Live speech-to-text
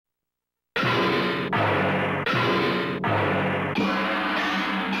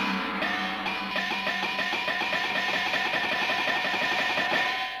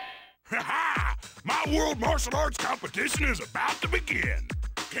World Martial Arts competition is about to begin.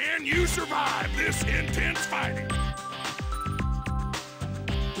 Can you survive this intense fighting?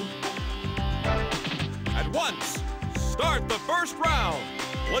 At once, start the first round.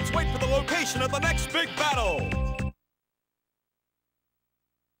 Let's wait for the location of the next big battle.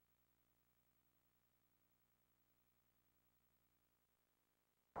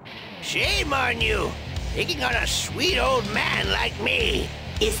 Shame on you, picking on a sweet old man like me.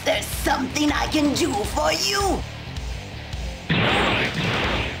 Is there something I can do for you?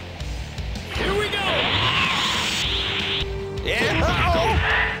 Here we go! Yeah, uh-oh.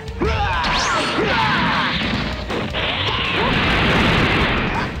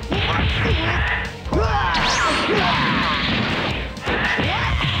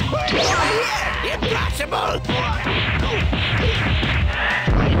 Impossible!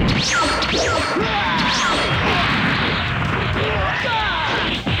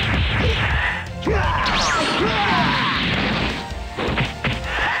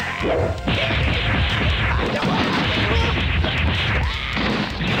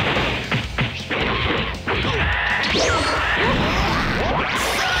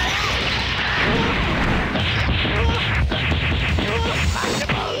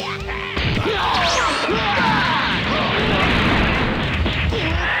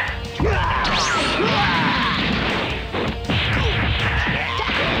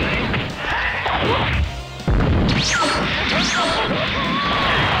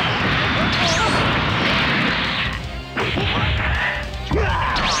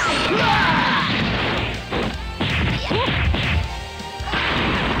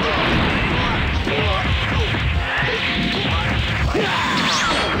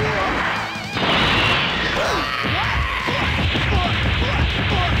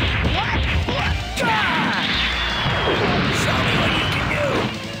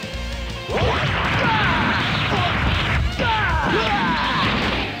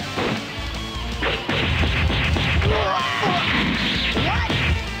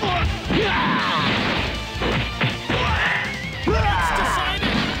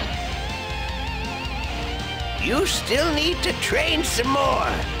 You still need to train some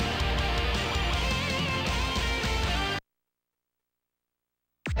more.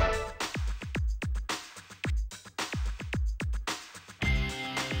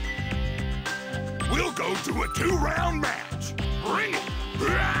 We'll go to a 2-round match. Bring it!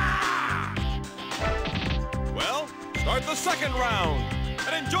 Well, start the second round.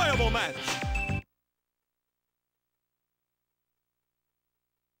 An enjoyable match.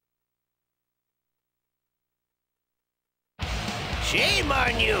 Shame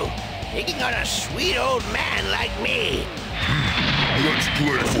on you, picking on a sweet old man like me. Let's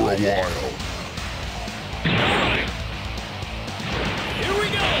play for a while. Here we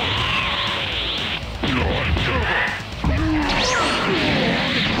go!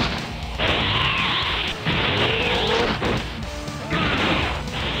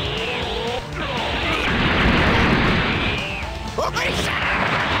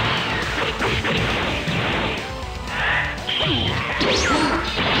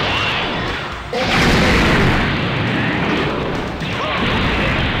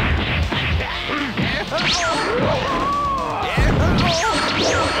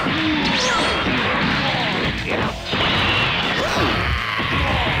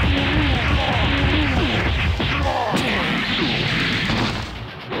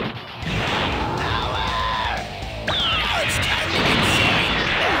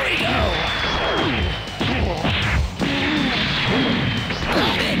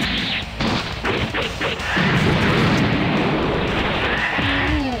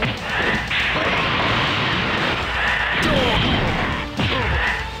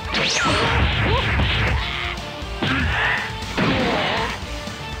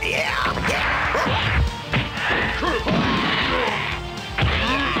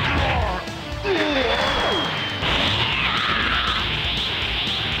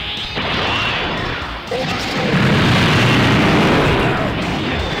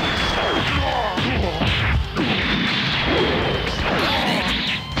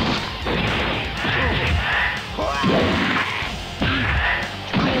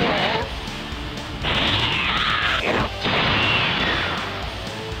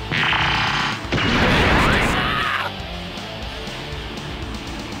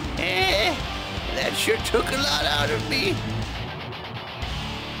 That sure took a lot out of me.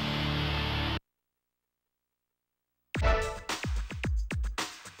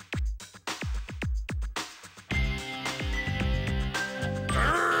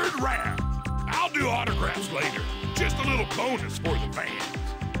 Third round. I'll do autographs later. Just a little bonus for the fans.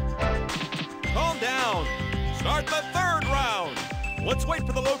 Calm down. Start the third round. Let's wait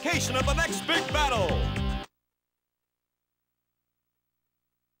for the location of the next big battle.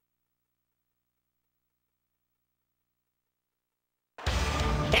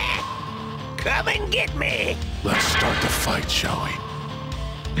 Come and get me! Let's start the fight, shall we?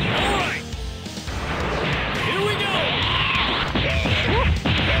 All right. Here we go.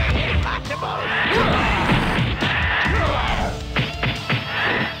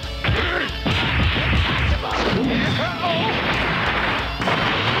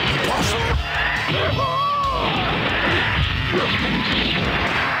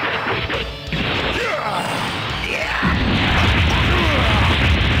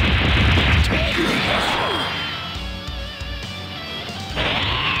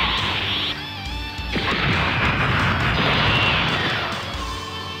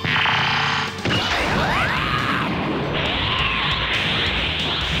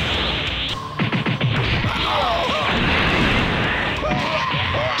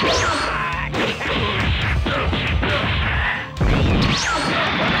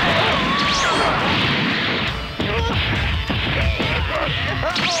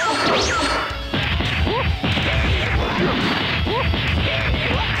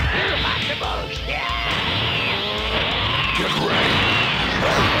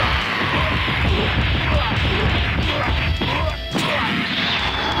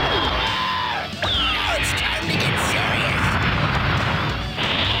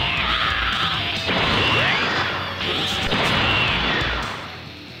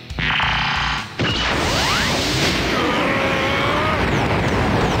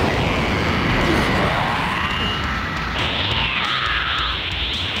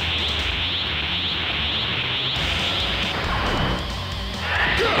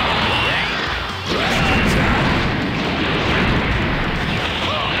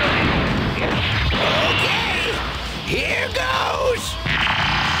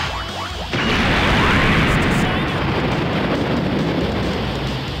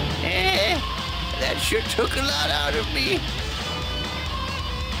 Sure took a lot out of me.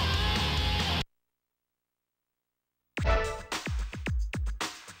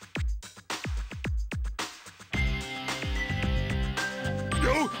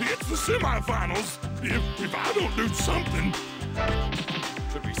 Yo, it's the semifinals. If I don't do something.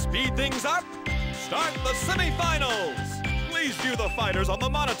 Should we speed things up? Start the semifinals. Please view the fighters on the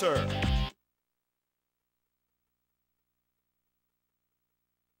monitor.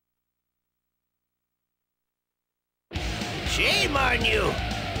 Shame on you,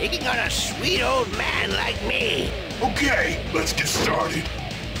 picking on a sweet old man like me. Okay, let's get started.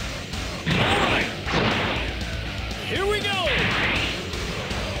 All right. Here we go.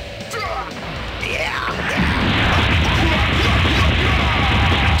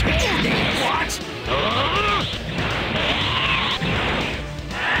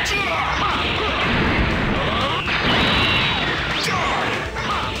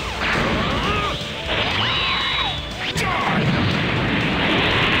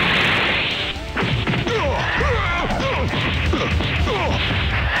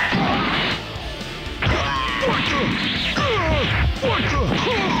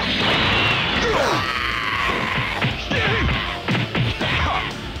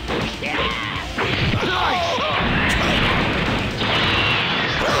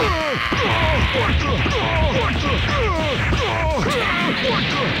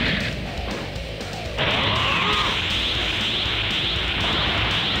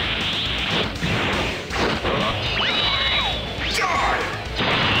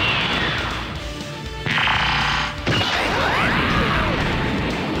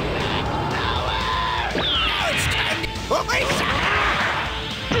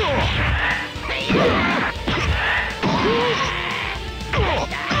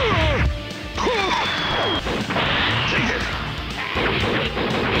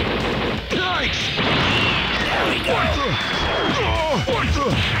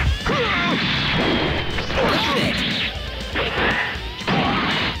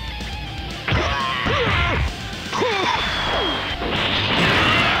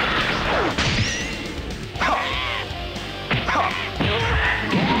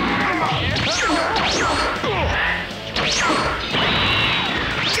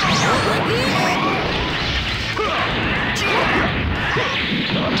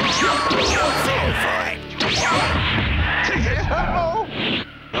 Take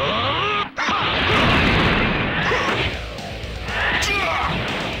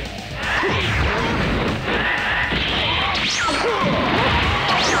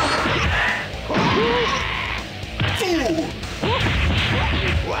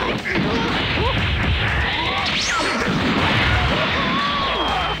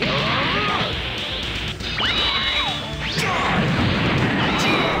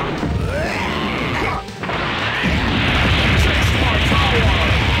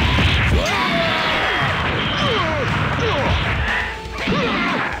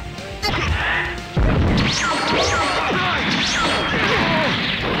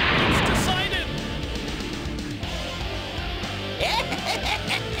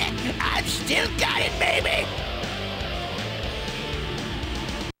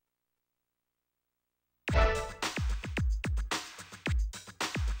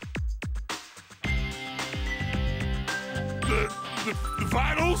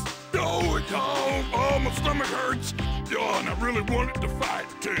my stomach hurts. Oh, and I really wanted to fight,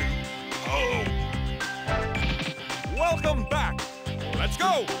 too. Oh. Welcome back. Let's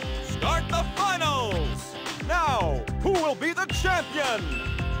go. Start the finals. Now, who will be the champion?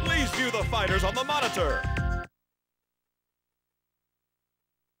 Please view the fighters on the monitor.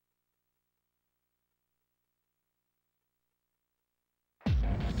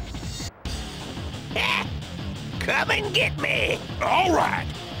 Come and get me! All right,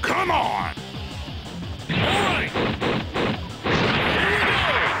 come on. All right.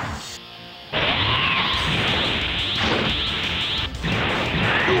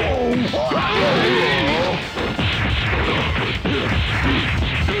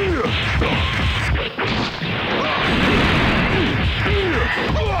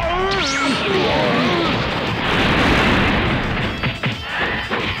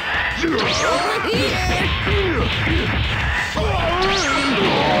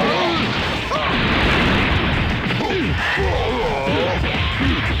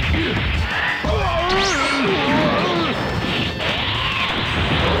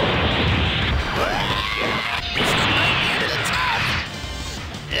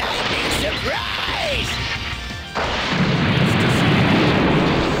 Surprise!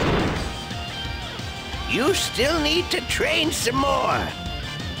 You still need to train some more.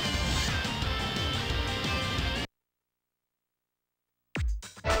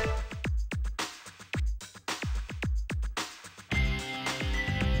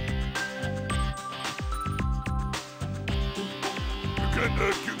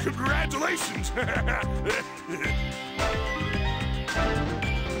 Congratulations.